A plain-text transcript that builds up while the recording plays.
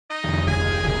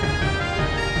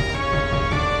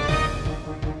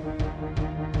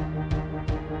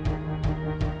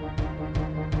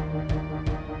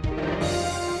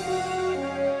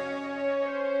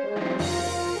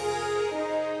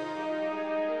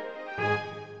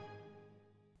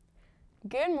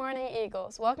Good morning,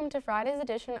 Eagles. Welcome to Friday's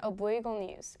edition of Blue Eagle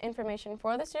News. Information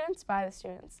for the students by the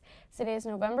students. Today is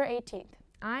November 18th.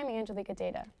 I'm Anxhelika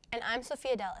Deda. And I'm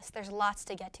Sophia Delis. There's lots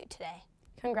to get to today.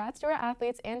 Congrats to our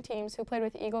athletes and teams who played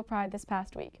with Eagle Pride this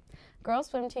past week. Girls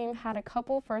swim team had a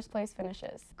couple first-place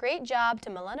finishes. Great job to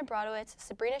Milena Brodowicz,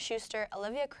 Sabrina Schuster,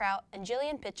 Olivia Krout, and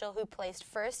Jilian Pitchell, who placed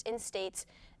first in states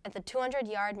at the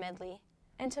 200-yard medley.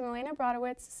 And to Milena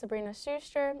Brodowicz, Sabrina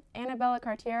Schuster, Anabella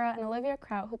Cartiera, and Olivia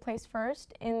Krout, who placed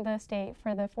first in the state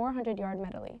for the 400-yard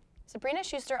medley. Sabrina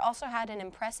Schuster also had an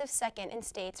impressive second in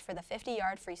states for the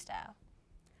 50-yard freestyle.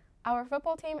 Our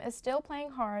football team is still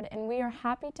playing hard, and we are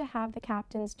happy to have the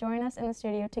captains join us in the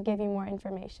studio to give you more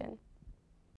information.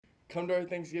 Come to our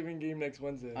Thanksgiving game next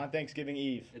Wednesday. On Thanksgiving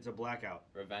Eve. It's a blackout.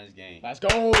 Revenge game. Let's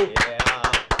go!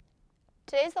 Yeah.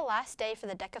 Today's the last day for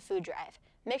the DECA food drive.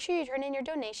 Make sure you turn in your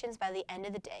donations by the end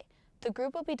of the day. The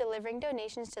group will be delivering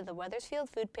donations to the Weathersfield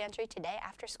Food Pantry today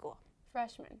after school.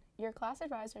 Freshmen, your class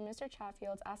advisor, Mr.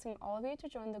 Chatfield, is asking all of you to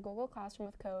join the Google Classroom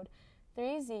with code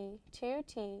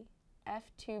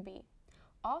 3Z2TF2B.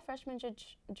 All freshmen should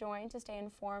join to stay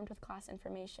informed with class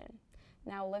information.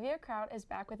 Now, Olivia Krout is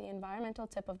back with the environmental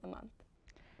tip of the month.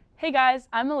 Hey guys,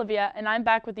 I'm Olivia, and I'm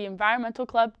back with the Environmental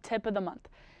Club tip of the month.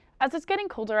 As it's getting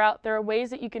colder out, there are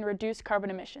ways that you can reduce carbon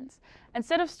emissions.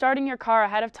 Instead of starting your car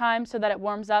ahead of time so that it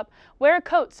warms up, wear a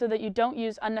coat so that you don't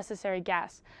use unnecessary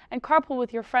gas, and carpool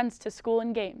with your friends to school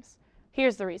and games.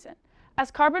 Here's the reason. As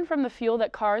carbon from the fuel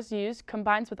that cars use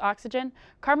combines with oxygen,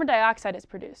 carbon dioxide is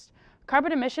produced.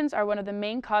 Carbon emissions are one of the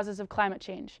main causes of climate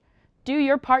change. Do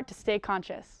your part to stay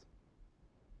conscious.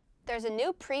 There's a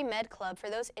new pre-med club for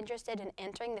those interested in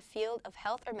entering the field of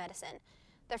health or medicine.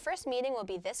 Their first meeting will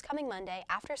be this coming Monday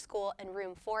after school in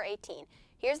room 418.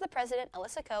 Here's the president,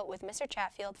 Alyssa Coate, with Mr.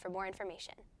 Chatfield for more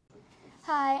information.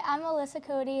 Hi, I'm Alyssa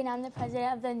Cody, and I'm the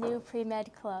president of the new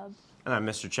pre-med club. And I'm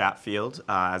Mr. Chatfield.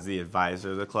 As the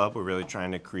advisor of the club, we're really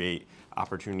trying to create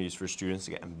opportunities for students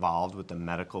to get involved with the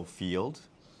medical field.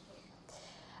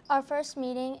 Our first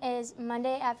meeting is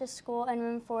Monday after school in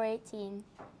room 418.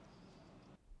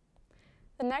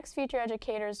 The next Future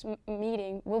Educators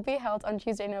meeting will be held on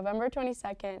Tuesday, November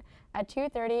 22nd at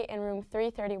 2:30 in room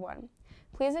 331.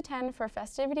 Please attend for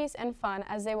festivities and fun,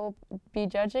 as they will be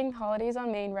judging Holidays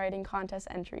on Main writing contest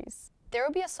entries. There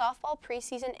will be a softball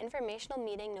preseason informational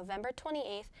meeting November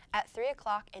 28th at 3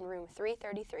 o'clock in room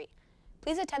 333.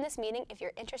 Please attend this meeting if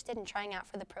you're interested in trying out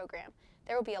for the program.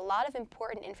 There will be a lot of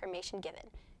important information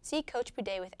given. See Coach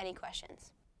Boudet with any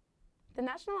questions. The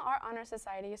National Art Honor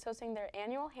Society is hosting their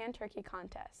annual hand turkey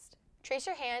contest. Trace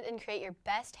your hand and create your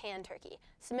best hand turkey.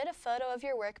 Submit a photo of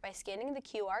your work by scanning the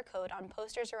QR code on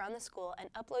posters around the school and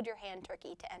upload your hand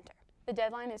turkey to enter. The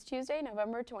deadline is Tuesday,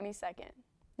 November 22nd.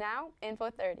 Now, Info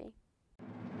 30.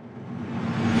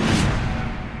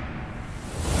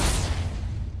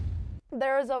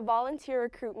 There is a volunteer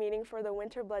recruit meeting for the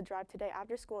winter blood drive today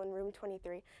after school in room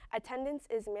 23. Attendance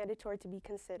is mandatory to be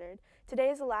considered. Today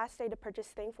is the last day to purchase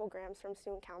thankful grams from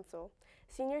Student Council.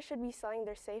 Seniors should be selling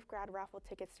their Safe Grad raffle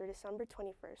tickets through December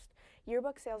 21st.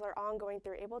 Yearbook sales are ongoing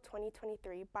through April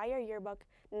 2023. Buy your yearbook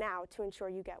now to ensure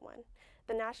you get one.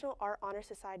 The National Art Honor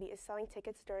Society is selling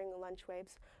tickets during the lunch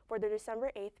waves for their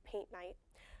December 8th paint night.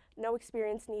 No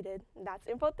experience needed. That's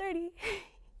Info 30.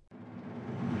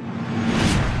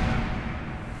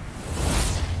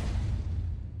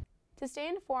 To stay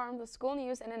informed with school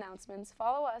news and announcements,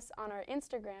 follow us on our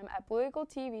Instagram at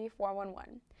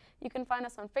BlueEagleTV411. You can find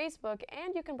us on Facebook,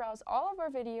 and you can browse all of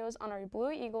our videos on our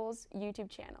Blue Eagles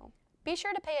YouTube channel. Be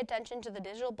sure to pay attention to the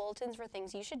digital bulletins for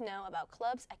things you should know about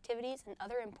clubs, activities, and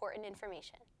other important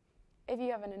information. If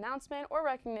you have an announcement or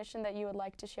recognition that you would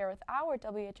like to share with our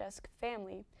WHS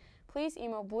family, please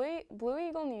email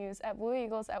BlueEagleNews at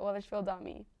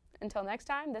blueeagles@weathersfield.me. Until next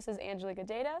time, this is Anxhelika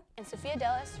Deda and Sophia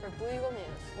Delis for Blue Eagle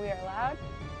News. We are loud.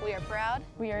 We are proud.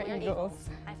 We are Eagles.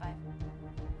 High five.